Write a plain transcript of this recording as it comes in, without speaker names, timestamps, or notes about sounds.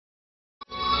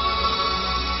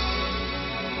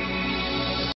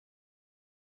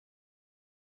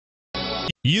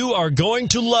You are going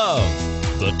to love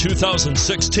the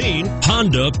 2016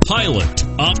 Honda Pilot.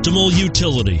 Optimal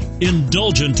utility,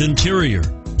 indulgent interior,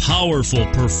 powerful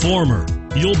performer.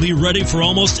 You'll be ready for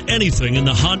almost anything in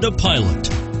the Honda Pilot.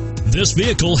 This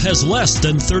vehicle has less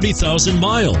than 30,000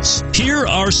 miles. Here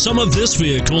are some of this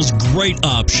vehicle's great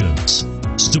options: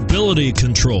 stability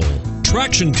control,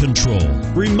 traction control,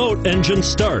 remote engine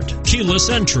start, keyless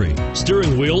entry,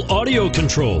 steering wheel audio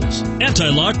controls,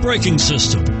 anti-lock braking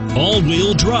system,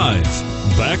 all-wheel drive,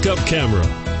 backup camera,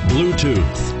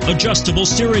 Bluetooth, adjustable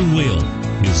steering wheel.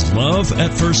 Is love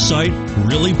at first sight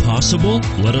really possible?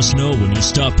 Let us know when you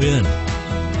stop in.